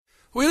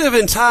We live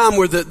in time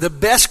where the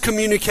best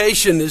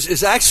communication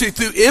is actually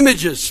through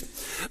images.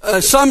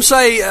 Some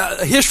say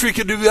history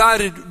could be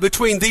divided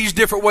between these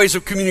different ways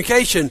of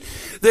communication.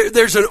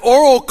 There's an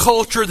oral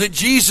culture that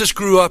Jesus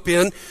grew up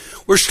in,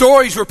 where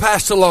stories were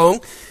passed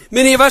along.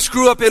 Many of us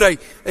grew up in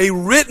a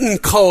written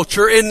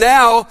culture, and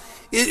now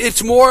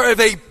it's more of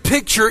a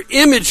picture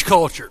image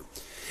culture.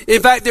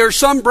 In fact, there are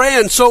some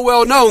brands so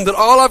well known that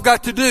all I've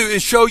got to do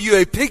is show you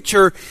a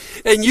picture,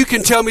 and you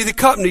can tell me the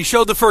company.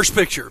 Show the first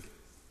picture.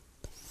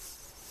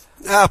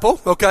 Apple,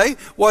 okay.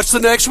 What's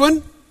the next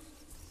one?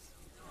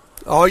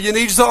 All you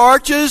need is the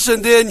arches,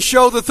 and then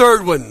show the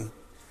third one.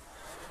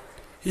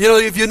 You know,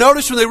 if you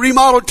notice when they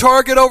remodeled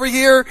Target over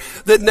here,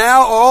 that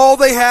now all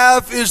they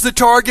have is the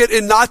Target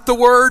and not the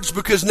words,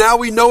 because now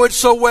we know it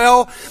so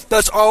well,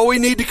 that's all we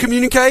need to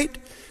communicate.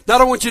 Now, I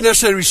don't want you to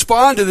necessarily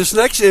respond to this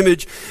next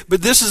image,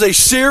 but this is a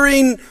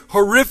searing,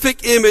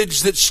 horrific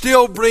image that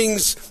still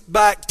brings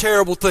back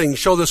terrible things.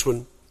 Show this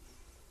one.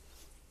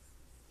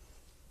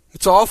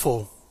 It's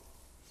awful.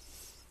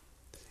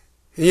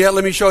 And yet,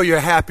 let me show you a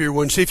happier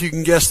one. See if you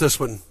can guess this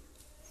one.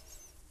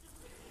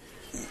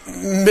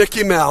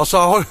 Mickey Mouse.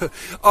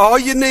 All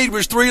you need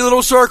was 3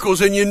 little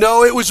circles, and you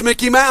know it was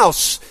Mickey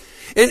Mouse.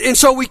 And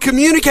so we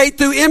communicate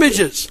through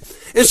images.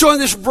 And so in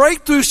this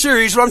breakthrough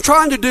series, what I'm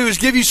trying to do is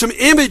give you some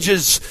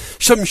images,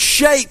 some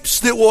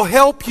shapes that will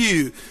help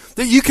you,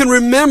 that you can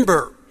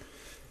remember.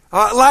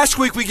 Last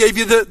week we gave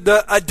you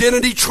the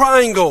identity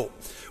triangle,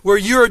 where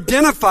you're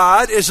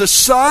identified as a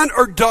son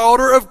or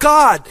daughter of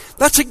God.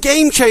 That's a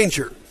game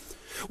changer.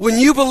 When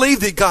you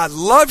believe that God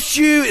loves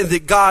you and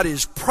that God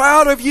is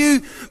proud of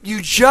you,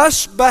 you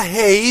just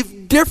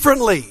behave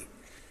differently.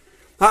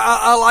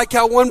 I like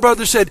how one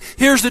brother said,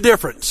 here's the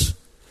difference.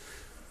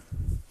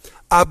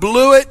 I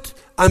blew it.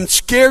 I'm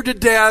scared to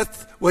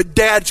death what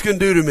Dad's going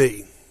to do to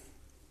me.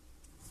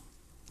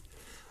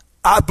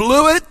 I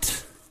blew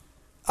it.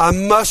 I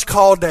must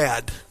call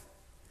Dad.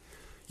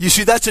 You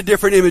see, that's a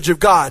different image of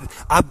God.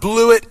 I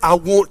blew it. I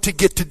want to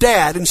get to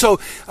Dad. And so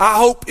I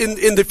hope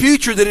in the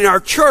future that in our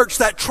church,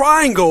 that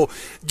triangle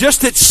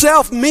just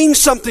itself means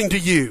something to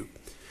you.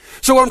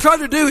 So what I'm trying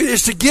to do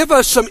is to give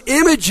us some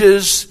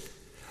images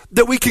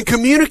that we can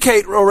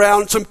communicate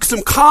around, some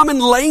common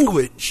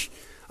language.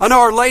 I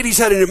know our ladies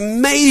had an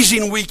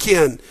amazing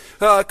weekend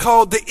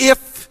called the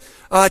If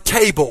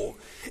Table.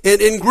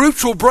 And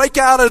groups will break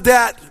out of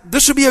that.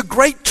 This would be a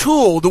great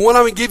tool, the one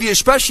I'm going to give you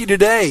especially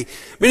today.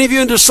 Many of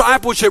you in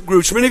discipleship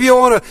groups. Many of you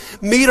want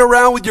to meet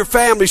around with your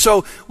family.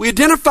 So we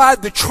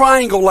identified the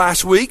triangle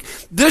last week.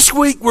 This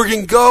week we're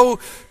going to go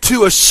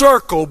to a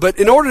circle. But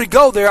in order to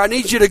go there, I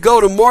need you to go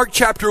to Mark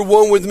chapter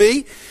 1 with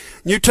me.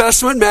 New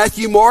Testament,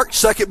 Matthew, Mark,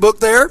 second book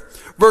there.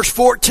 Verse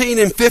 14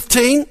 and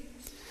 15.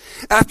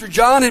 After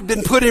John had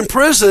been put in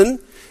prison,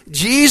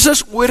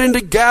 Jesus went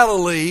into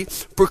Galilee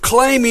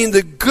proclaiming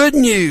the good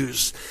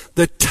news.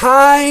 The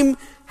time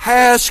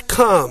has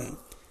come.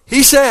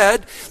 He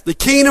said, the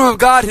kingdom of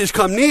God has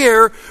come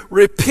near.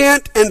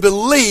 Repent and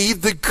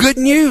believe the good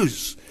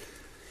news.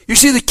 You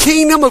see, the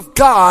kingdom of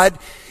God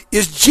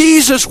is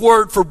Jesus'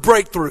 word for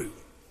breakthrough.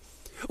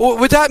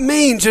 What that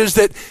means is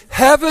that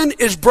heaven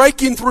is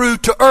breaking through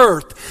to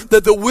earth,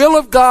 that the will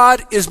of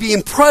God is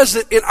being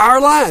present in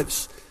our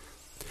lives.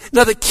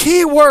 Now, the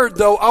key word,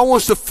 though, I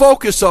want us to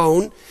focus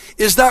on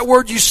is that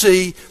word you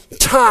see,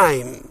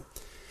 time.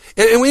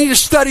 And we need to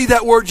study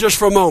that word just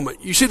for a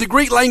moment. You see, the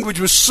Greek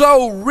language was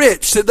so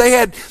rich that they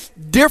had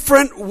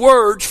different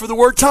words for the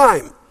word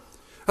time.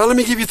 Now, let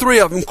me give you 3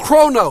 of them.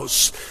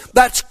 Chronos,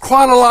 that's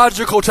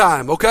chronological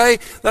time, okay?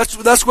 That's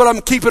what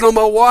I'm keeping on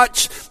my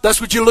watch. That's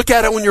what you look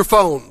at on your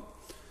phone.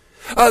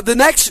 The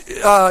next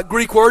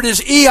Greek word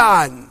is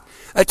eon.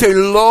 That's a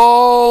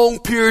long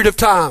period of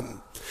time.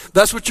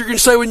 That's what you're going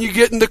to say when you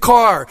get in the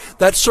car.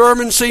 That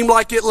sermon seemed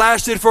like it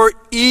lasted for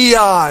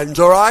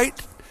eons, all right?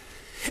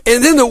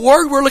 And then the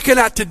word we're looking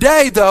at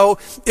today, though,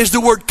 is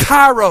the word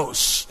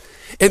kairos.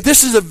 And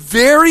this is a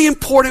very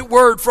important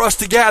word for us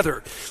to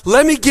gather.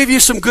 Let me give you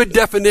some good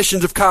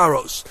definitions of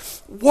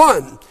kairos.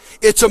 1,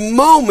 it's a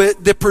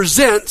moment that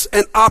presents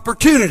an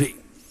opportunity.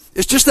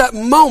 It's just that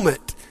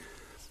moment.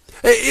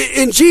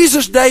 In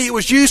Jesus' day, it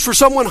was used for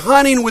someone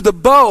hunting with a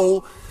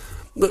bow.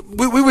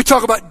 We would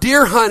talk about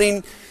deer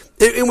hunting.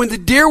 And when the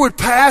deer would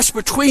pass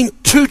between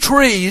 2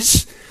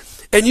 trees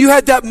and you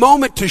had that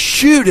moment to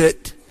shoot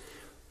it,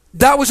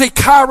 that was a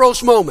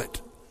kairos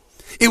moment.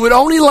 It would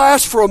only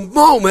last for a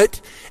moment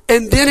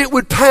and then it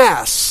would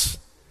pass.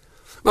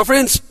 My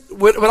friends,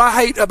 what I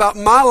hate about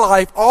my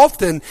life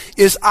often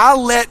is I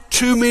let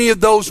too many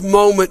of those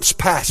moments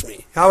pass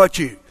me. How about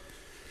you?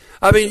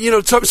 I mean, you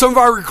know, some of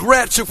our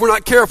regrets, if we're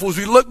not careful, is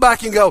we look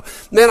back and go,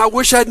 man, I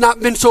wish I had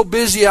not been so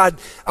busy. I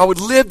would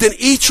have lived in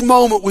each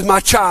moment with my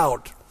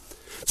child.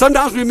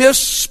 Sometimes we miss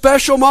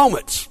special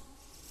moments.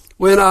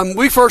 When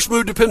we first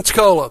moved to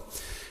Pensacola,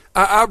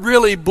 I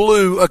really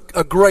blew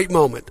a great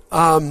moment.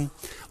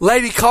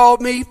 Lady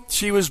called me.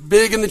 She was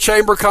big in the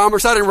Chamber of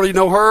Commerce. I didn't really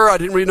know her. I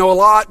didn't really know a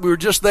lot. We were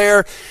just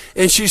there.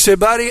 And she said,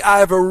 buddy, I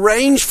have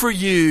arranged for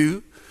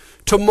you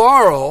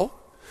tomorrow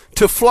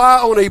to fly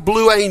on a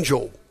Blue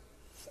Angel.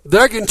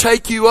 They're going to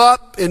take you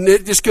up, and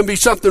it's just going to be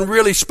something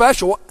really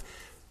special.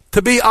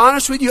 To be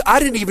honest with you, I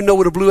didn't even know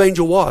what a Blue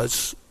Angel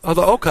was. I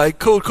thought, okay,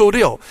 cool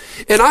deal.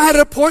 And I had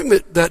an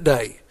appointment that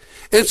day.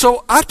 And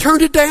so I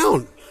turned it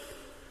down.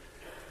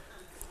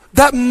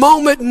 That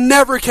moment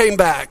never came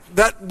back.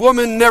 That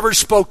woman never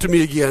spoke to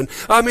me again.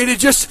 I mean,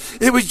 it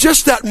was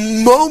just that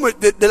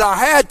moment that I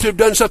had to have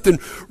done something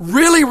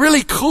really,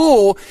 really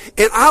cool,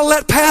 and I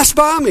let pass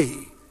by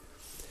me.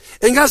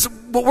 And guys,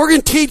 what we're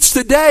going to teach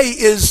today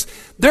is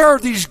there are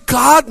these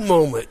God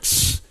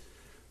moments,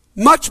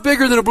 much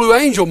bigger than a Blue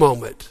Angel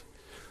moment,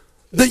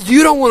 that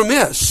you don't want to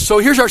miss. So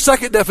here's our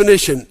second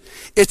definition.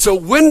 It's a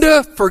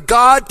window for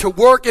God to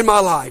work in my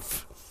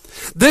life.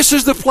 This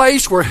is the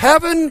place where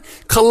heaven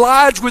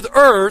collides with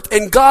earth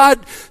and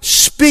God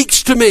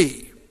speaks to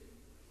me.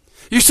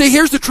 You see,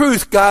 here's the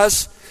truth,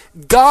 guys.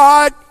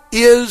 God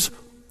is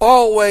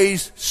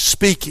always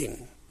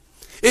speaking.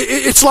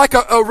 It's like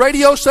a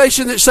radio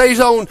station that stays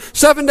on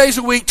 7 days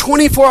a week,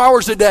 24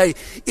 hours a day.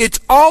 It's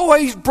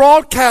always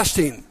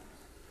broadcasting.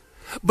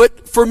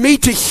 But for me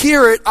to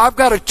hear it, I've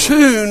got to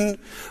tune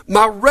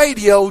my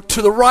radio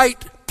to the right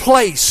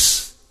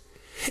place.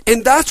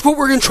 And that's what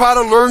we're going to try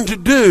to learn to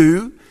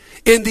do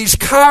in these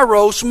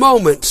Kairos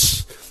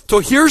moments. So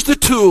here's the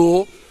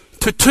tool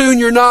to tune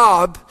your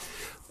knob,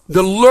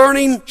 the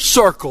learning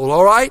circle,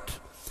 all right?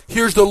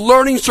 Here's the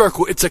learning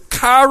circle. It's a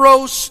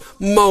Kairos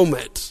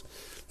moment.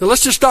 Now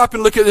let's just stop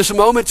and look at this a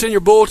moment. It's in your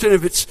bulletin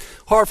if it's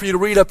hard for you to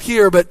read up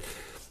here, but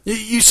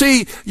you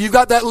see, you've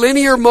got that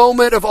linear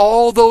moment of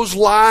all those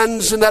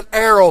lines and that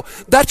arrow.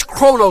 That's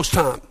Chronos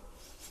time.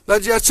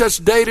 That's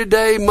day to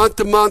day, month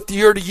to month,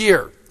 year to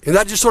year. And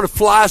that just sort of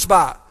flies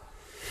by.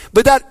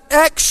 But that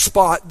X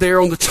spot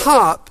there on the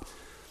top,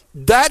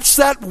 that's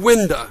that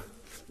window.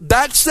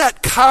 That's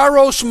that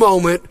Kairos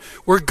moment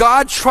where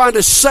God's trying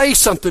to say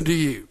something to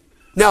you.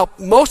 Now,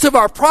 most of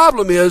our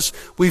problem is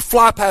we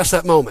fly past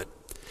that moment.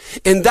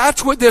 And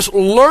that's what this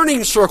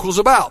learning circle is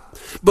about.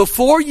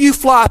 Before you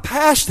fly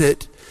past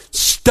it,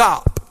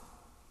 stop.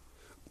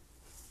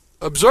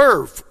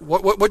 Observe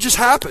what just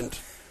happened.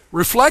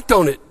 Reflect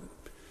on it.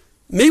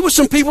 Meet with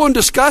some people and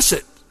discuss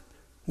it.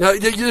 Now,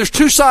 there's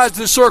two sides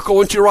to the circle I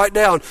want you to write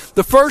down.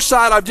 The first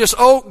side I've just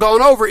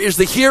gone over is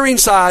the hearing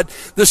side.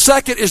 The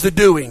second is the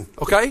doing,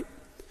 okay?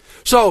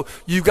 So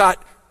you've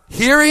got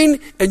hearing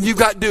and you've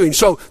got doing.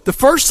 So the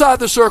first side of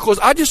the circle is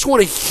I just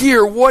want to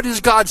hear what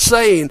is God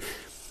saying.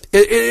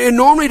 And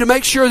normally to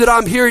make sure that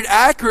I'm hearing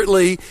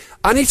accurately,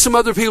 I need some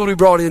other people to be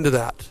brought into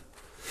that.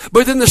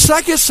 But then the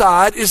second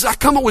side is I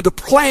come up with a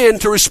plan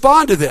to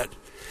respond to that.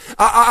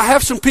 I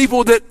have some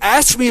people that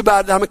ask me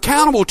about it that I'm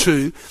accountable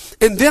to,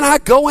 and then I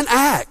go and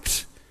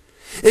act.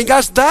 And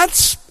guys,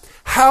 that's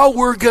how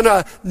we're going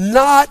to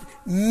not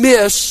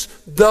miss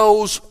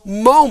those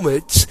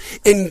moments,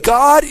 and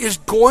God is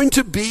going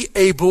to be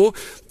able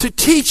to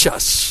teach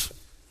us.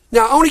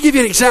 Now, I want to give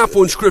you an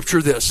example in Scripture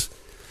of this.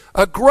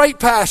 A great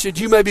passage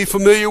you may be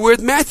familiar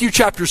with, Matthew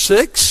chapter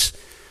 6.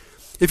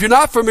 If you're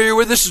not familiar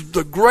with this, is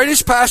the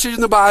greatest passage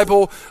in the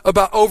Bible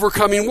about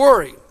overcoming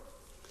worry.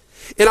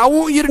 And I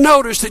want you to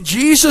notice that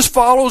Jesus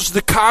follows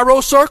the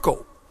Kairos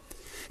circle.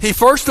 He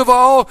first of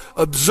all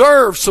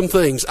observes some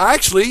things.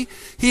 Actually,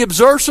 he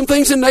observes some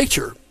things in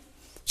nature.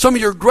 Some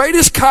of your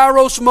greatest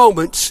Kairos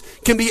moments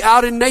can be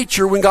out in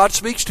nature when God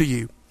speaks to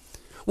you.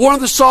 One of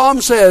the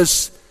Psalms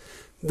says,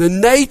 the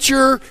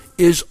nature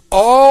is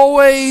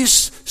always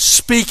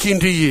speaking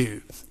to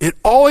you. It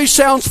always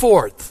sounds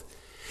forth.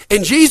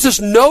 And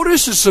Jesus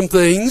notices some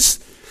things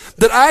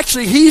that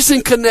actually he's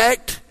in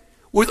connect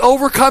with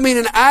overcoming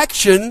an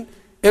action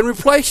and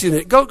replacing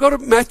it. Go to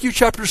Matthew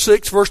chapter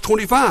 6, verse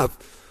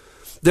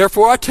 25.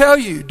 Therefore I tell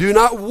you, do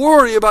not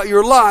worry about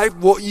your life,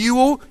 what you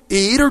will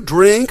eat or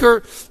drink,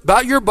 or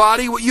about your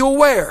body, what you'll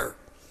wear.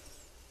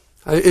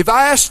 If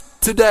I ask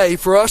today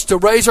for us to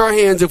raise our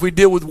hands if we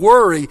deal with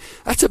worry,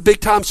 that's a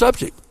big time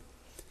subject.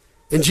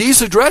 And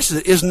Jesus addresses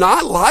it. Is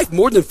not life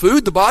more than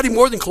food, the body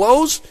more than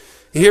clothes?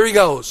 And here he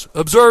goes.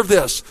 Observe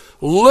this.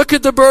 Look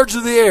at the birds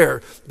of the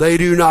air. They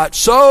do not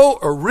sow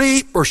or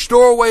reap or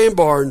store away in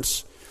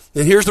barns.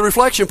 And here's the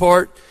reflection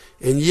part.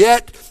 And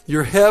yet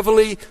your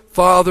heavenly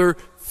Father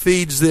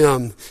feeds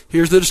them.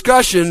 Here's the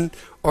discussion.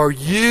 Are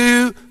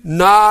you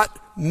not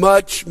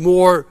much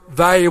more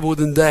valuable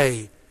than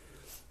they?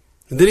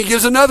 And then he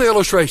gives another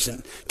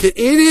illustration. Can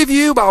any of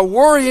you, by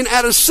worrying,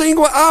 add a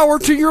single hour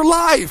to your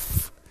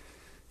life?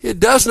 It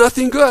does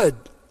nothing good.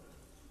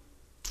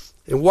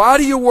 And why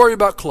do you worry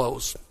about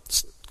clothes?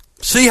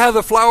 See how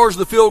the flowers of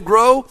the field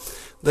grow?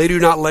 They do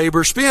not labor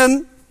or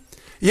spin.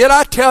 Yet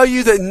I tell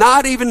you that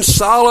not even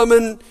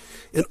Solomon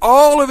in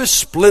all of his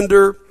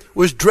splendor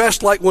was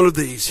dressed like one of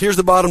these. Here's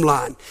the bottom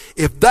line.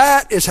 If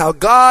that is how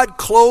God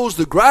clothes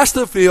the grass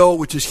of the field,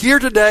 which is here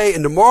today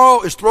and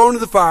tomorrow is thrown into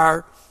the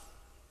fire,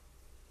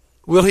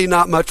 will he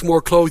not much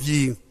more clothe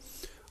ye,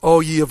 O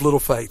ye of little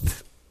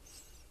faith?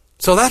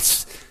 So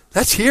that's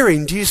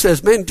hearing. Jesus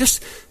says, man,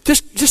 just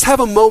have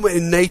a moment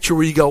in nature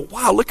where you go,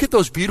 wow, look at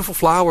those beautiful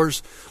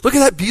flowers. Look at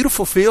that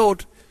beautiful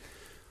field.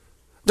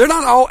 They're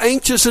not all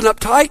anxious and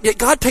uptight, yet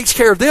God takes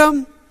care of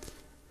them.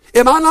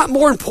 Am I not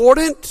more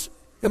important?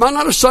 Am I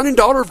not a son and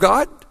daughter of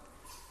God?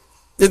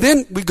 And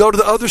then we go to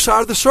the other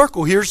side of the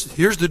circle. Here's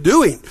the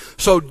doing.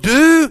 So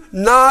do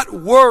not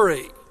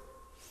worry,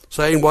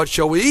 saying, what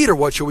shall we eat, or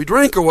what shall we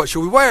drink, or what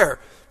shall we wear?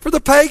 For the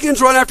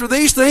pagans run after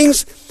these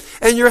things,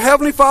 and your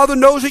heavenly Father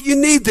knows that you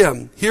need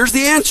them. Here's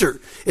the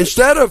answer.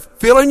 Instead of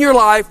filling your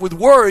life with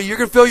worry, you're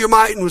going to fill your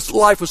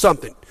life with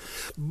something.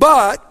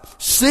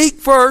 But seek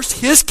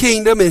first His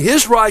kingdom and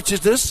His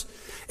righteousness,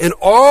 and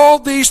all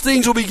these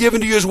things will be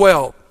given to you as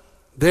well.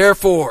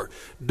 Therefore,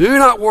 do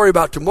not worry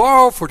about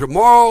tomorrow, for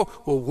tomorrow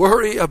will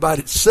worry about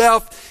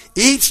itself.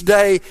 Each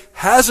day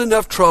has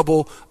enough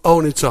trouble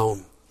on its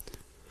own.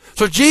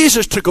 So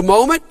Jesus took a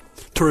moment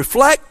to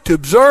reflect, to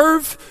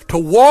observe, to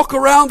walk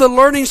around the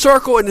learning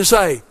circle and to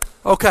say,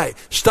 okay,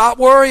 stop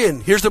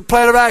worrying. Here's the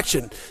plan of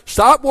action.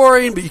 Stop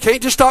worrying, but you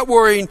can't just stop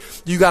worrying.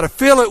 You got to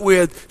fill it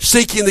with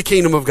seeking the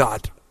kingdom of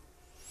God.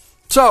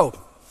 So,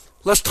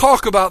 let's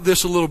talk about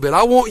this a little bit.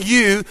 I want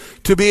you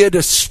to be able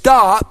to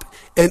stop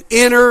and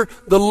enter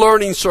the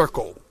learning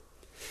circle.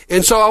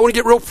 And so I want to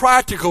get real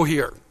practical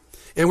here.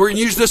 And we're going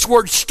to use this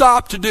word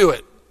stop to do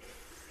it.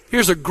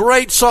 Here's a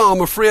great psalm,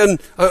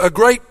 a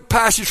great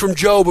passage from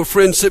Job a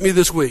friend sent me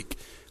this week.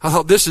 I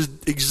thought this is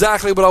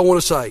exactly what I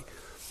want to say.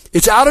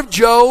 It's out of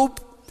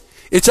Job.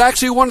 It's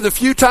actually one of the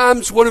few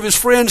times one of his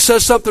friends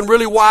says something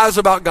really wise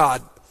about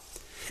God.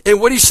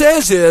 And what he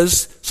says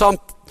is, Job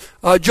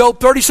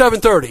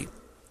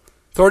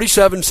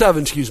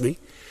 37:7,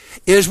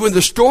 is when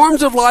the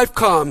storms of life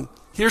come,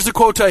 here's the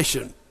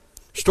quotation.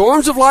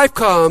 Storms of life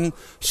come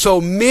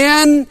so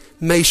men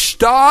may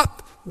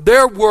stop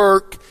their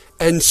work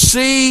and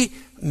see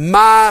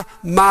my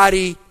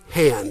mighty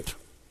hand.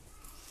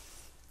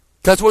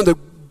 That's one of the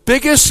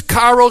biggest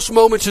kairos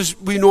moments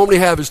we normally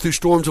have is through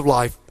storms of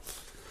life.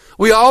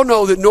 We all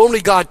know that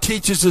normally God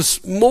teaches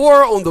us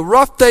more on the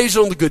rough days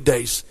than on the good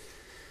days.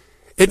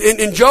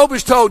 And Job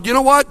is told, you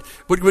know what?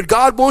 What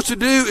God wants to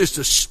do is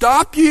to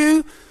stop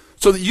you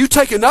so that you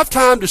take enough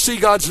time to see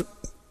God's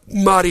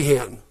mighty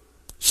hand.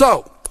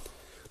 So,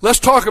 let's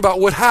talk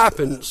about what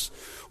happens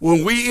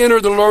when we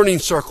enter the learning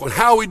circle and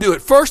how we do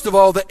it. First of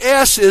all, the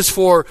S is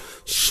for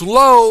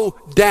slow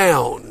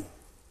down.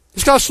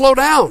 It's got to slow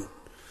down.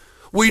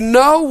 We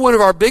know one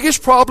of our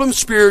biggest problems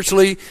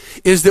spiritually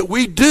is that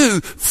we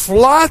do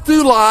fly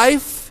through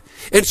life,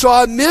 and so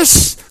I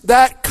miss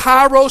that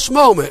kairos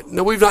moment.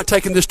 Now, we've not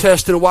taken this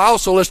test in a while,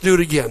 so let's do it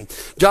again.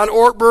 John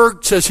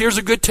Ortberg says here's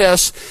a good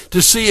test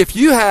to see if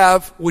you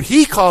have what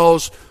he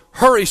calls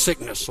hurry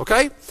sickness,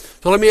 okay?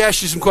 So let me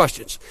ask you some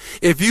questions.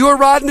 If you are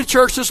riding to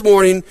church this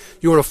morning,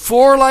 you're on a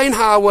 4-lane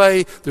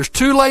highway, there's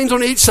 2 lanes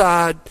on each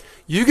side,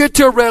 you get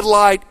to a red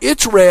light,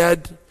 it's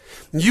red,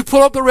 and you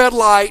pull up the red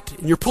light,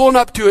 and you're pulling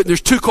up to it, and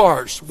there's 2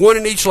 cars, 1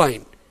 in each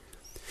lane.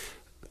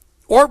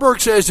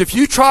 Ortberg says if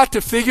you try to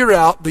figure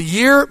out the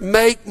year,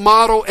 make,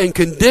 model, and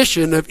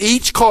condition of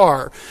each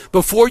car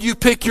before you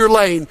pick your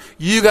lane,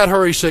 you got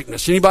hurry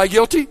sickness. Anybody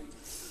guilty?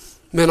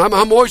 Man,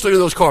 I'm always looking at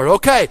those cars.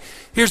 Okay,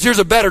 here's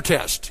a better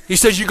test. He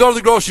says you go to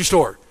the grocery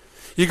store.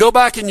 You go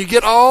back and you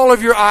get all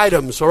of your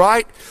items, all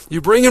right?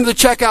 You bring them to the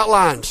checkout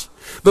lines.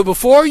 But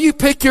before you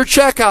pick your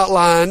checkout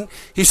line,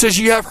 he says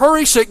you have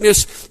hurry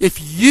sickness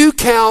if you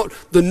count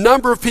the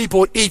number of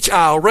people in each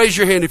aisle. Raise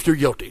your hand if you're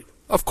guilty.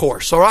 Of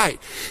course, all right.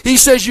 He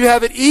says you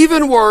have it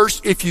even worse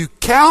if you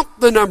count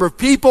the number of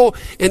people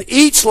in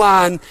each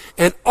line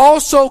and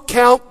also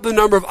count the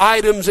number of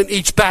items in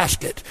each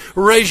basket.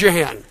 Raise your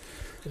hand.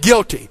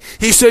 Guilty.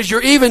 He says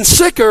you're even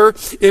sicker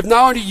if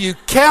not only you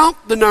count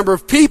the number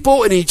of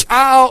people in each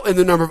aisle and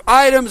the number of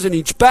items in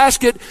each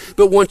basket,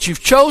 but once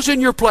you've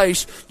chosen your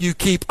place, you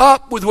keep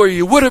up with where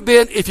you would have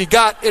been if you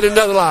got in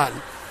another line.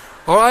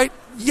 All right?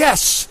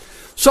 Yes.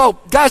 So,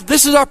 guys,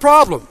 this is our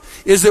problem,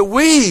 is that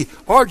we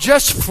are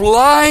just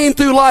flying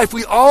through life.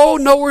 We all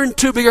know we're in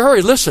too big a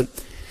hurry. Listen,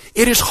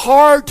 it is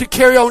hard to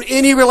carry on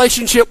any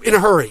relationship in a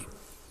hurry.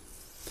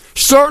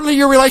 Certainly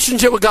your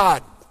relationship with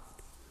God.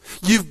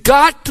 You've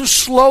got to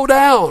slow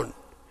down.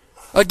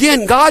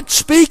 Again, God's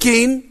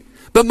speaking,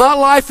 but my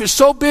life is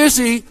so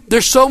busy,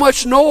 there's so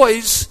much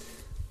noise,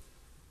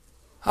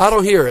 I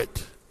don't hear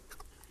it.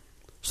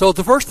 So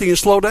the first thing is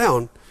slow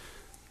down.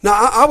 Now,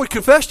 I would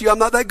confess to you, I'm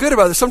not that good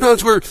about this.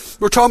 Sometimes we're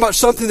talking about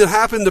something that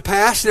happened in the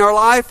past in our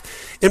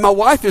life, and my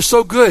wife is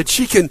so good.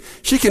 She can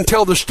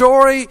tell the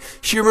story.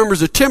 She remembers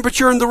the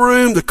temperature in the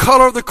room, the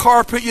color of the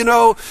carpet,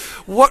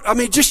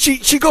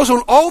 she goes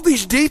on all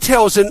these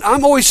details, and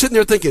I'm always sitting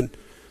there thinking,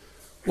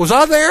 was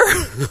I there?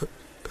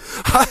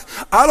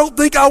 I don't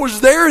think I was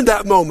there in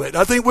that moment.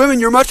 I think women,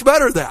 you're much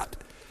better at that.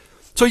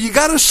 So you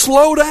got to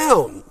slow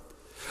down,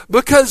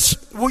 because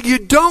what you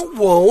don't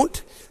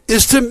want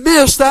is to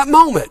miss that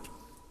moment.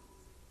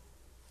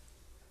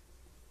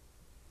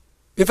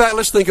 In fact,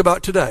 let's think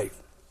about today.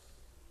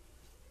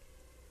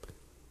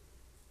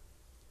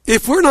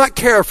 If we're not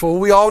careful,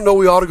 we all know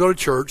we ought to go to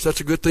church. That's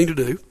a good thing to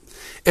do.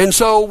 And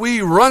so we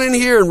run in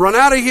here and run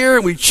out of here,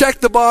 and we check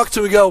the box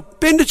and we go,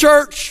 been to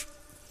church.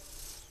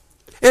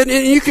 And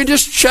you can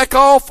just check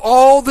off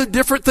all the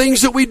different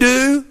things that we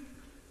do.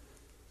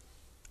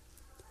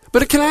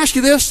 But can I ask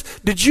you this?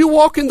 Did you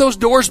walk in those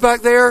doors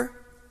back there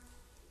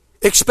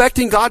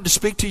expecting God to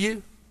speak to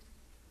you?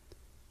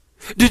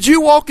 Did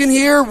you walk in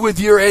here with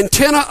your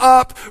antenna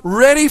up,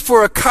 ready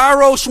for a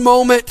kairos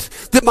moment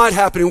that might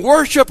happen in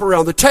worship,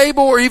 around the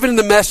table, or even in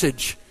the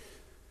message?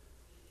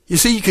 You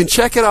see, you can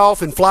check it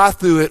off and fly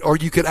through it, or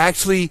you could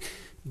actually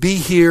be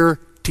here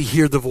to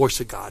hear the voice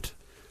of God.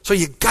 So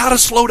you got to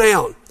slow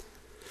down.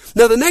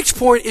 Now, the next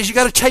point is you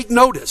got to take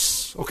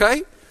notice,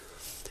 okay?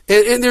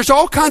 And there's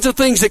all kinds of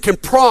things that can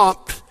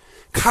prompt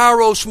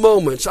kairos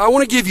moments. I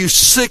want to give you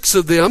 6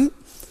 of them.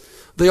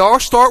 They all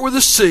start with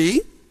a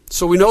C,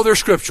 so we know they're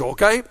scriptural,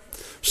 okay?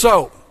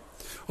 So,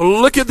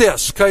 look at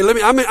this, okay?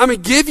 I'm going to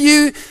give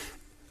you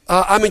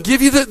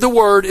the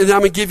word, and I'm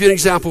going to give you an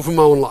example from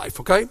my own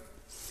life, okay?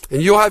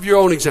 And you'll have your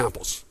own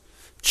examples.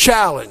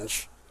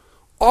 Challenge.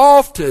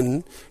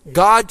 Often,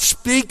 God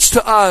speaks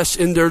to us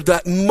in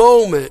that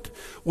moment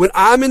when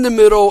I'm in the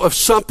middle of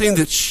something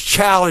that's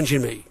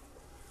challenging me.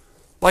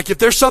 Like if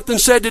there's something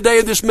said today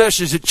in this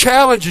message that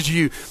challenges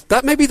you,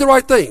 that may be the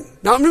right thing.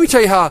 Now, let me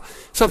tell you how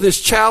something has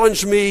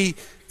challenged me,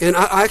 and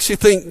I actually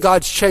think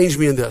God's changed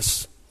me in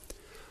this.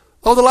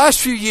 Oh, the last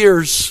few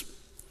years,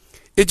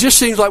 it just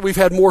seems like we've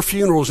had more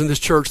funerals in this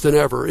church than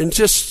ever, and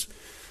just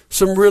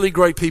some really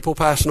great people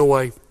passing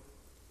away.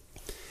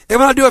 And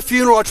when I do a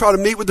funeral, I try to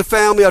meet with the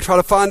family. I try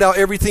to find out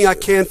everything I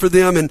can for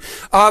them. And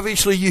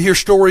obviously, you hear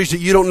stories that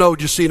you don't know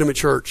just seeing them at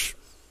church.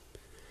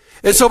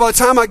 And so by the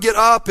time I get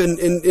up and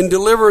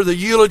deliver the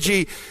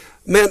eulogy,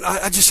 man,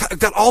 I've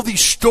got all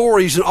these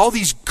stories and all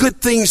these good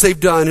things they've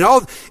done. And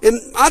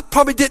I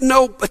probably didn't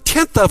know a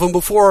tenth of them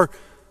before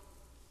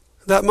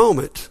that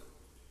moment.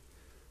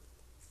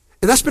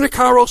 And that's been a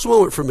kairos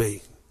moment for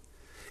me.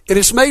 And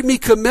it's made me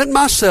commit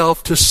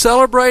myself to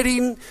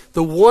celebrating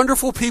the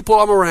wonderful people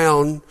I'm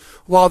around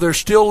while they're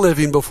still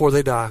living before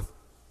they die.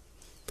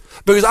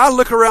 Because I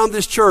look around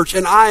this church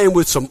and I am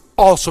with some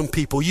awesome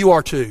people. You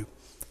are too.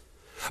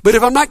 But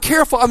if I'm not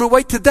careful, I'm going to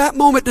wait to that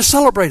moment to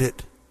celebrate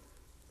it.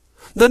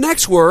 The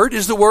next word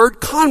is the word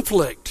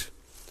conflict.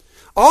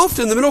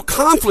 Often in the middle of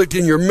conflict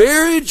in your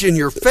marriage, in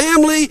your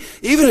family,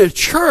 even in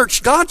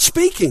church, God's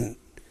speaking.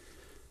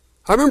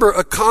 I remember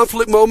a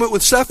conflict moment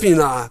with Stephanie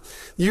and I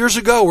years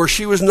ago where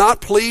she was not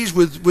pleased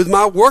with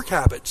my work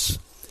habits.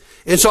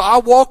 And so I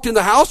walked in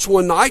the house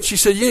one night. She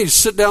said, "You need to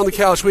sit down on the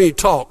couch. We need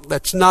to talk."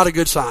 That's not a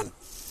good sign.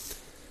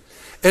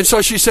 And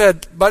so she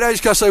said, "Buddy, I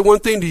just got to say one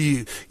thing to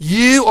you.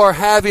 You are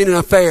having an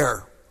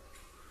affair."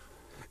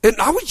 And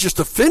I was just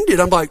offended.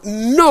 I'm like,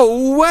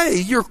 "No way.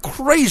 You're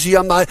crazy."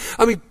 Come on.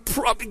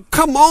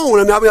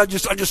 I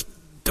just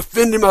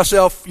defended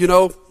myself, you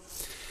know.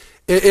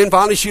 And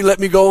finally she let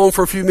me go on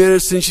for a few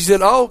minutes. And she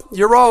said, "Oh,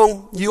 you're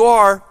wrong. You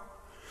are.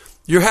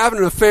 You're having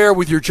an affair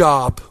with your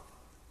job."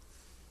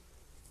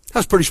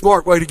 That's a pretty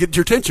smart way to get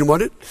your attention,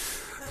 wasn't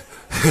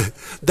it?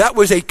 That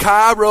was a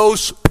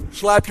kairos,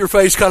 slap your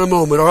face kind of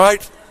moment, all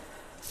right?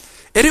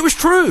 And it was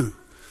true.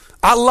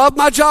 I love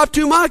my job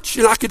too much,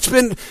 and I could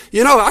spend,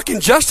 I can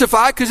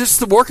justify it because it's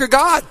the work of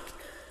God.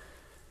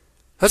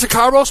 That's a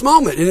kairos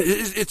moment. And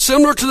it's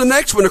similar to the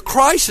next one, a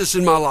crisis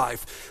in my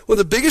life. One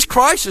of the biggest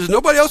crises,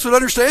 nobody else would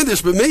understand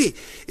this but me,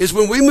 is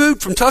when we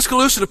moved from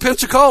Tuscaloosa to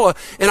Pensacola,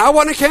 and I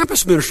wasn't in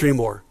campus ministry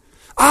anymore.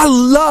 I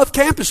love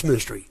campus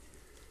ministry.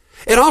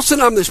 And all of a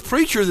sudden, I'm this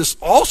preacher, this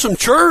awesome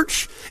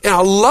church, and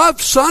I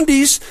love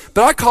Sundays,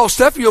 but I call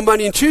Stephanie on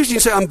Monday and Tuesday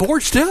and say, "I'm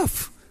bored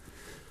stiff.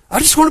 I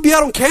just want to be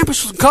out on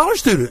campus with college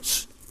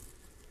students."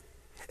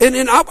 And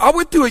I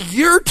went through a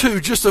year or two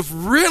just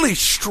of really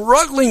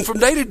struggling from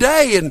day to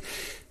day,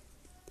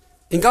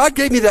 and God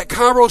gave me that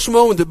kairos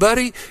moment that,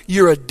 buddy,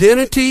 your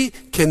identity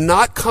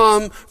cannot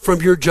come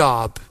from your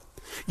job.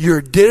 Your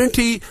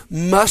identity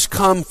must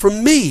come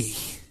from me.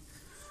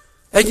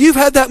 And you've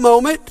had that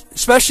moment,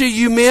 especially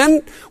you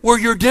men, where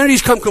your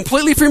identities come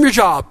completely from your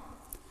job.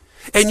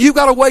 And you've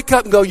got to wake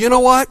up and go, "You know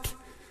what?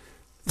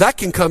 That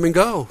can come and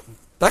go.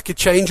 That could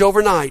change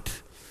overnight.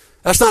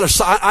 That's not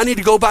I need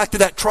to go back to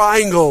that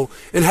triangle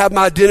and have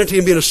my identity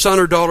in being a son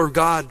or daughter of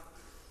God."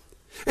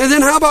 And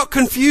then how about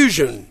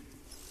confusion?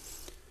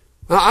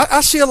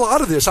 I see a lot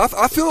of this.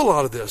 I feel a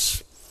lot of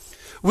this.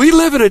 We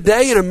live in a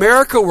day in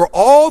America where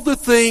all the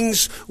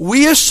things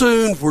we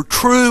assumed were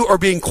true are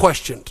being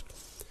questioned.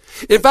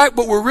 In fact,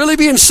 what we're really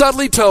being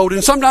subtly told,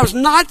 and sometimes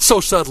not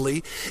so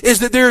subtly, is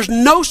that there's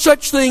no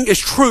such thing as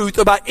truth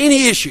about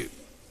any issue.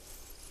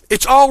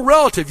 It's all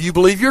relative. You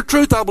believe your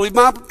truth, I believe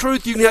my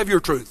truth, you can have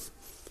your truth.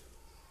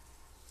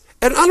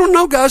 And I don't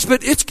know, guys,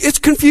 but it's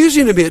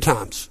confusing to me at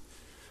times.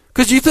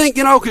 Because you think,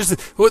 because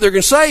what they're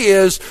going to say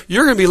is,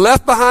 you're going to be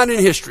left behind in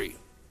history.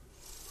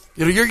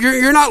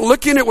 You're not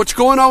looking at what's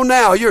going on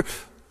now.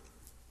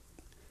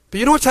 But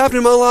you know what's happening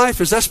in my life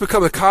is that's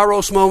become a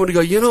kairos moment to go,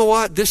 "You know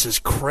what? This is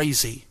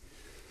crazy.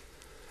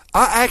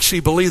 I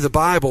actually believe the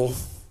Bible.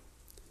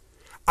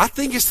 I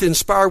think it's the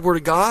inspired Word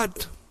of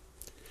God.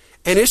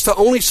 And it's the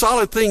only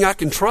solid thing I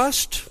can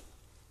trust.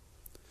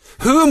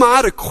 Who am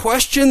I to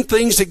question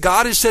things that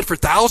God has said for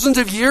thousands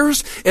of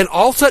years, and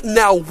all of a sudden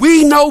now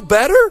we know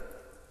better?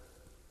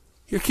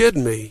 You're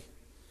kidding me."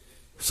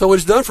 So what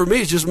it's done for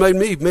me is just made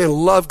me,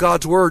 love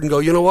God's Word and go,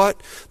 you know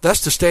what?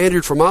 That's the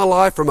standard for my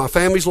life, for my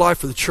family's life,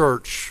 for the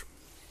church.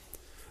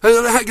 And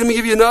let me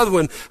give you another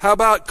one. How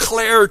about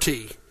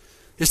clarity?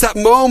 It's that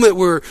moment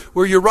where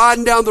you're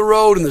riding down the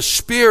road and the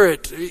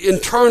Spirit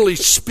internally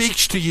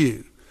speaks to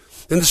you.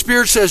 And the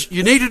Spirit says,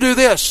 you need to do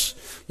this.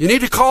 You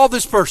need to call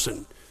this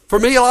person. For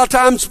me, a lot of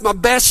times, my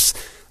best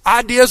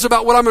ideas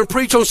about what I'm going to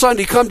preach on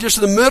Sunday come just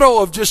in the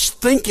middle of just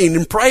thinking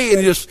and praying.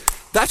 And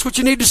that's what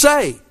you need to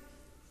say.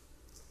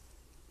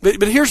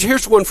 But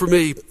here's one for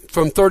me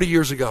from 30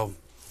 years ago.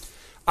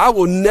 I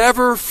will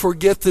never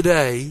forget the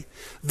day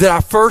that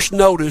I first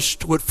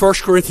noticed what 1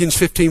 Corinthians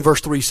 15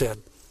 verse 3 said.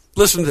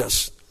 Listen to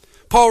this.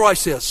 Paul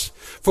writes this,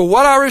 for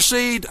what I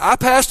received, I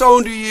passed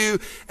on to you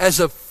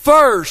as of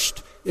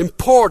first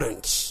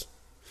importance,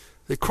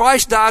 that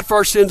Christ died for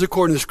our sins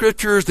according to the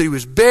Scriptures, that he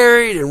was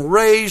buried and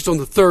raised on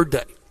the third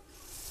day.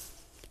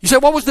 You say,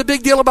 what was the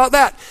big deal about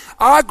that?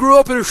 I grew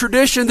up in a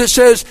tradition that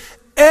says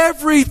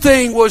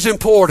everything was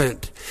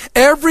important.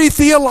 Every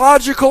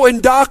theological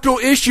and doctrinal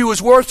issue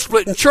was worth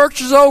splitting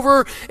churches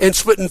over and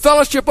splitting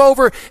fellowship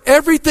over.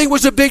 Everything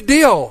was a big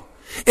deal.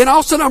 And all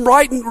of a sudden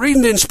I'm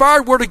reading the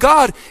inspired Word of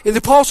God, and the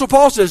Apostle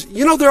Paul says,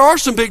 there are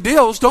some big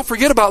deals. Don't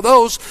forget about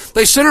those.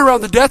 They center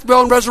around the death,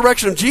 burial, and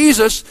resurrection of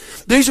Jesus.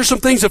 These are some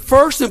things of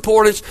first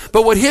importance.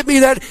 But what hit me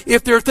that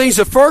if there are things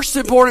of first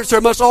importance,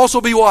 there must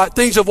also be what?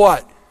 Things of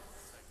what?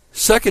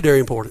 Secondary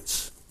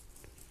importance.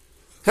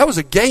 That was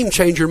a game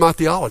changer in my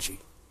theology.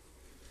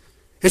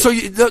 And so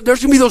there's going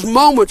to be those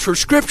moments where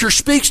Scripture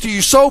speaks to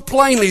you so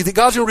plainly that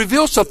God's going to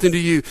reveal something to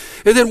you.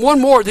 And then one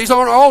more, these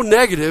aren't all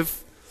negative,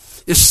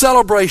 is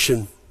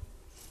celebration.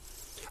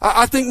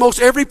 I think most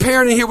every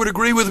parent in here would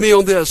agree with me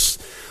on this.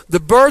 The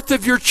birth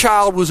of your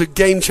child was a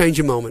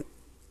game-changing moment.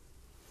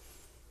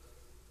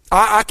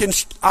 I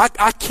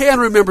can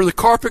remember the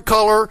carpet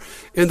color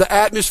and the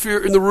atmosphere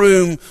in the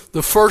room,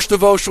 the first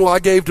devotional I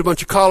gave to a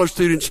bunch of college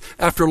students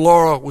after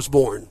Laura was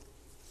born.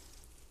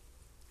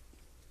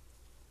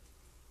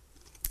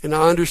 And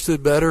I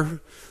understood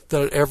better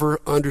than I'd ever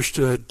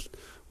understood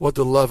what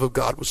the love of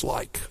God was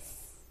like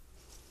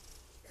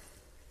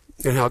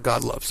and how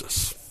God loves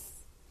us.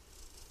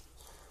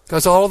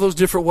 Guys, all those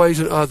different ways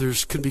and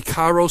others can be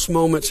kairos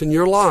moments in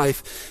your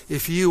life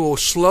if you will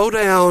slow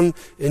down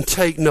and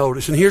take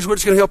notice. And here's what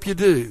it's going to help you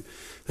do.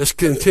 Let's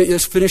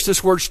finish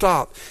this word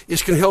stop.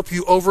 It's going to help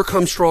you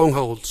overcome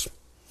strongholds.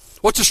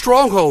 What's a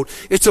stronghold?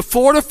 It's a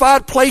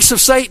fortified place of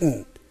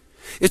Satan.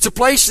 It's a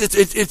place,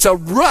 it's a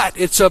rut,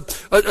 it's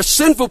a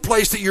sinful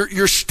place that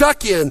you're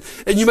stuck in,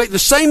 and you make the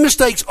same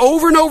mistakes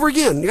over and over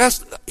again.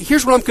 Guys,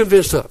 here's what I'm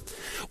convinced of.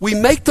 We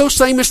make those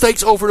same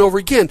mistakes over and over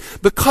again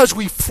because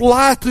we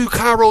fly through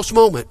kairos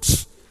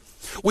moments.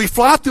 We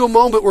fly through a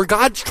moment where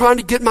God's trying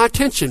to get my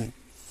attention.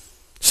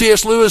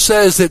 C.S. Lewis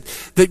says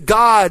that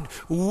God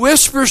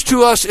whispers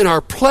to us in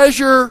our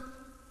pleasure,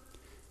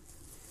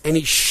 and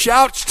he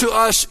shouts to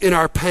us in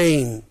our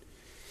pain.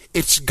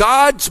 It's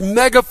God's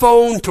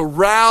megaphone to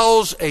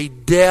rouse a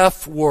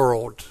deaf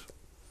world.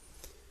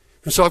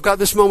 And so I've got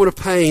this moment of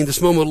pain,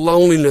 this moment of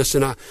loneliness,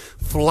 and I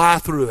fly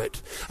through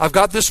it. I've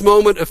got this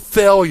moment of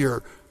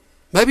failure.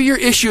 Maybe your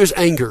issue is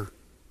anger.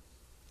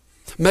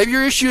 Maybe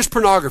your issue is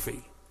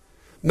pornography.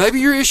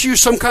 Maybe your issue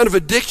is some kind of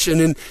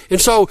addiction.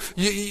 And so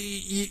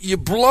you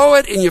blow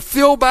it and you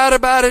feel bad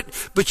about it,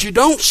 but you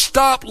don't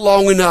stop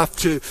long enough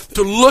to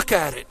look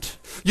at it.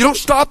 You don't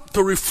stop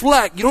to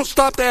reflect. You don't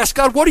stop to ask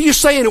God, what are you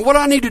saying and what do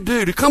I need to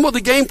do to come up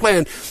with a game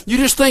plan? You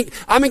just think,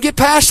 I'm going to get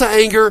past the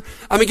anger.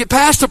 I'm going to get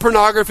past the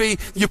pornography.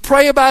 You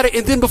pray about it,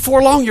 and then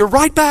before long, you're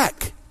right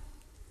back.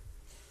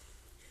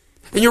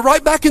 And you're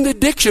right back in the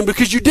addiction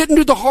because you didn't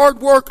do the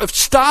hard work of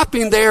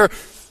stopping there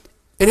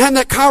and having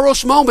that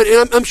kairos moment.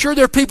 And I'm sure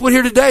there are people in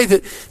here today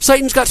that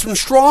Satan's got some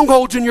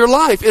strongholds in your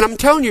life. And I'm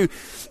telling you,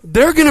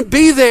 they're going to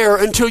be there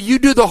until you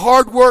do the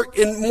hard work,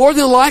 and more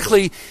than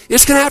likely,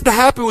 it's going to have to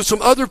happen with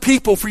some other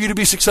people for you to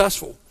be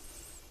successful.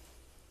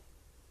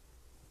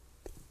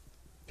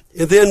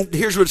 And then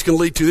here's what it's going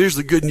to lead to. Here's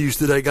the good news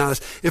today,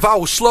 guys. If I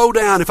will slow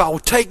down, if I will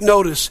take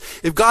notice,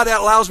 if God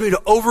allows me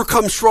to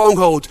overcome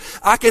strongholds,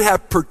 I can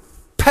have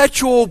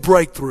perpetual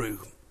breakthrough.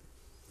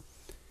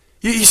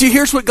 You see,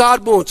 here's what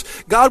God wants.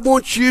 God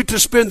wants you to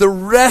spend the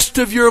rest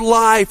of your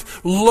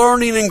life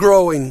learning and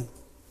growing.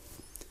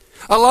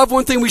 I love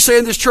one thing we say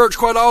in this church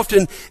quite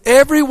often.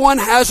 Everyone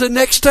has a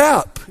next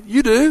step.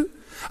 You do.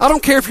 I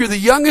don't care if you're the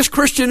youngest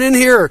Christian in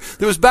here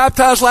that was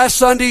baptized last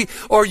Sunday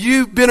or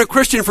you've been a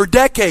Christian for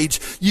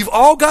decades. You've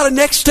all got a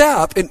next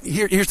step. And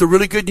here's the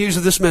really good news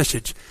of this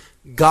message.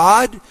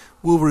 God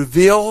will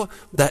reveal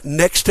that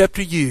next step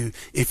to you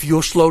if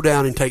you'll slow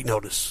down and take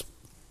notice.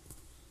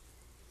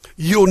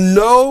 You'll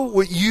know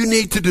what you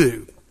need to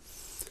do.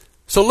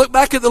 So look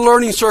back at the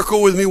learning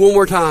circle with me one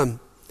more time.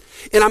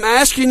 And I'm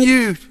asking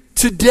you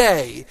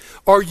today,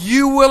 are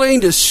you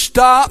willing to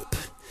stop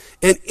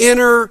and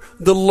enter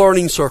the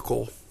learning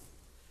circle?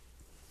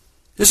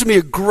 This will be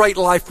a great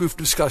life group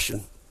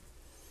discussion.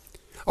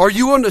 Are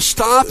you willing to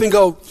stop and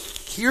go,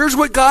 here's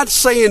what God's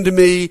saying to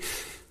me.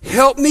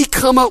 Help me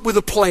come up with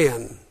a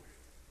plan.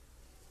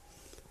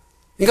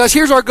 And guys,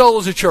 here's our goal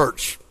as a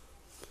church.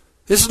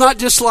 This is not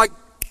just like,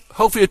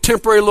 hopefully, a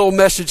temporary little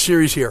message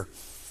series here.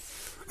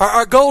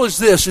 Our goal is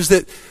this, is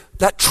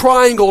that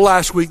triangle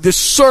last week, this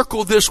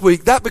circle this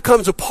week, that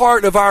becomes a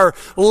part of our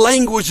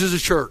language as a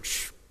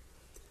church.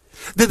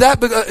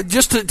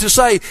 Just to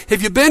say,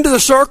 have you been to the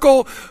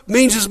circle,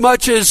 means as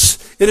much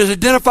as it is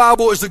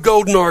identifiable as the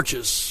golden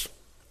arches.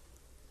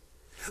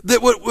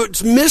 That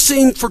what's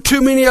missing for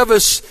too many of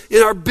us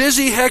in our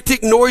busy,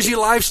 hectic, noisy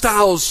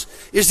lifestyles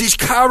is these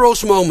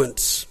kairos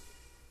moments.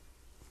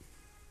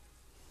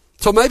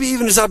 So maybe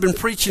even as I've been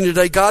preaching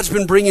today, God's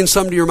been bringing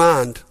some to your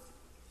mind.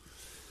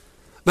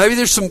 Maybe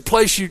there's some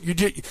place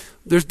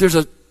there's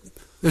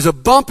a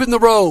bump in the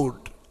road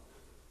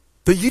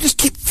that you just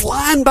keep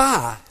flying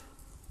by.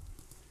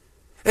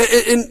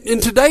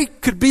 And today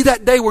could be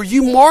that day where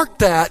you mark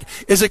that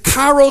as a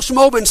kairos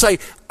moment and say,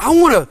 I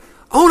want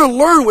to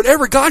learn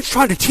whatever God's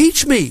trying to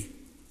teach me.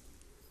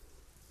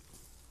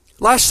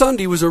 Last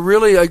Sunday was a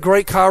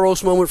great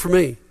kairos moment for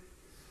me.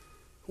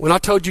 When I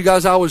told you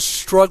guys I was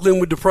struggling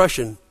with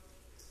depression.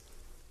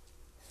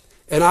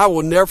 And I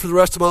will never for the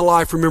rest of my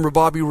life remember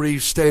Bobby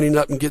Reeves standing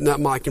up and getting that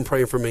mic and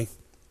praying for me.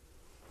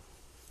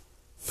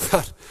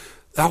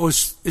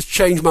 It's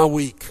changed my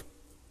week.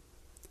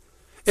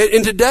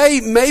 And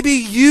today, maybe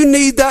you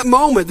need that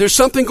moment. There's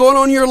something going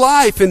on in your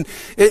life, and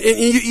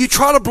you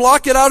try to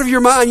block it out of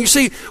your mind. You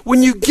see,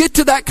 when you get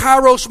to that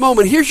kairos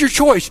moment, here's your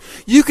choice.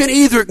 You can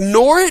either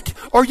ignore it,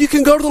 or you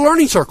can go to the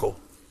learning circle.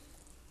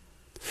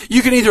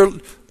 You can either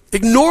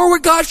ignore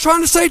what God's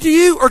trying to say to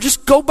you, or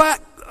just go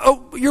back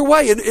your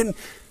way. And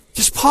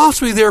just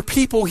possibly there are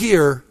people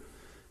here,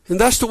 and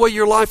that's the way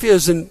your life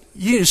is, and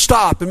you need to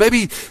stop. And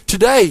maybe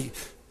today,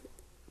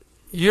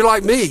 you're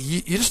like me.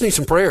 You just need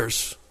some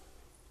prayers.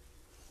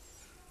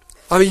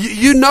 I mean,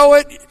 you know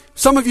it.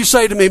 Some of you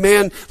say to me,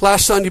 man,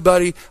 last Sunday,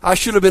 buddy, I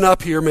should have been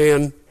up here,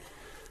 man.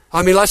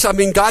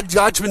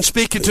 God's been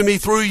speaking to me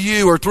through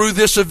you or through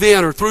this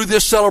event or through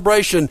this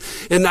celebration.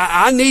 And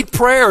I need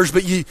prayers,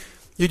 but you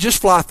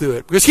just fly through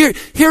it. Because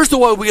here's the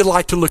way we'd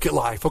like to look at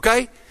life,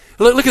 okay?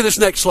 Look at this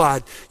next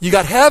slide. You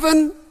got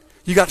heaven,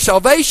 you got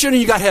salvation,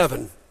 and you got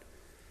heaven.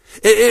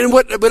 And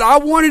what I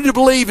wanted to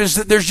believe is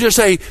that there's just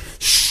a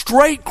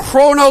straight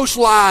chronos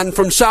line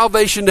from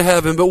salvation to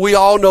heaven, but we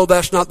all know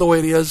that's not the way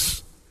it is.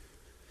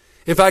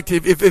 In fact,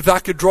 if I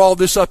could draw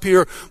this up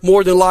here,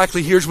 more than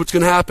likely, here's what's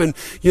going to happen.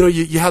 You know,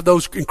 you have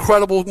those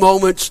incredible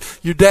moments.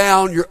 You're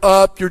down, you're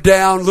up, you're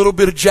down, a little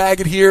bit of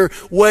jagged here,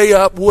 way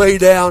up, way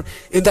down.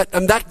 And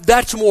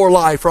that's more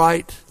life,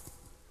 right?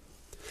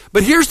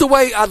 But here's the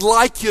way I'd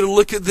like you to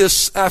look at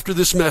this after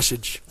this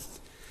message.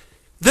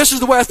 This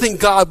is the way I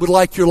think God would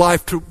like your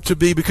life to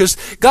be, because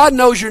God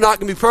knows you're not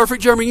going to be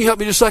perfect. Jeremy, can you help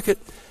me just a second?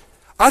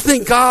 I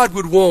think God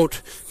would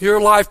want your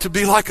life to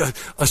be like a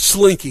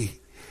slinky.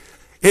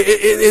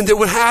 And that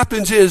what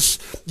happens is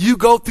you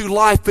go through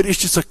life, but it's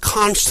just a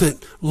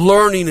constant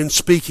learning and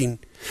speaking.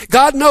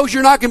 God knows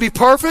you're not going to be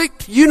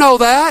perfect. You know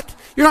that.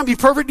 You're not going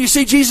to be perfect. You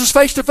see Jesus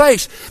face to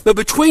face. But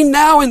between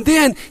now and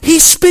then,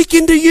 He's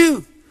speaking to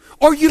you.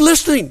 Are you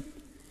listening?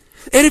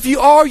 And if you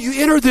are,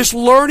 you enter this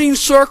learning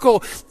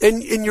circle,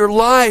 and in your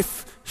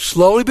life,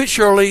 slowly but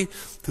surely,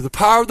 through the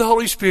power of the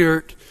Holy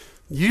Spirit,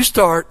 you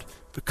start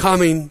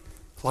becoming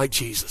like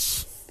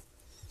Jesus.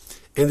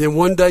 And then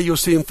one day you'll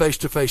see Him face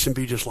to face and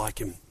be just like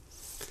Him.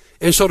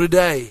 And so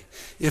today,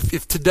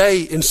 if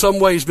today in some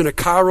way has been a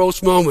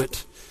kairos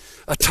moment,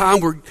 a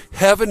time where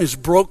heaven has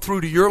broke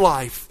through to your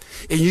life,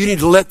 and you need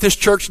to let this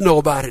church know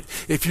about it.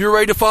 If you're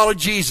ready to follow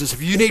Jesus,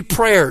 if you need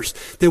prayers,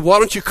 then why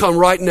don't you come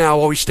right now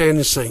while we stand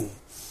and sing.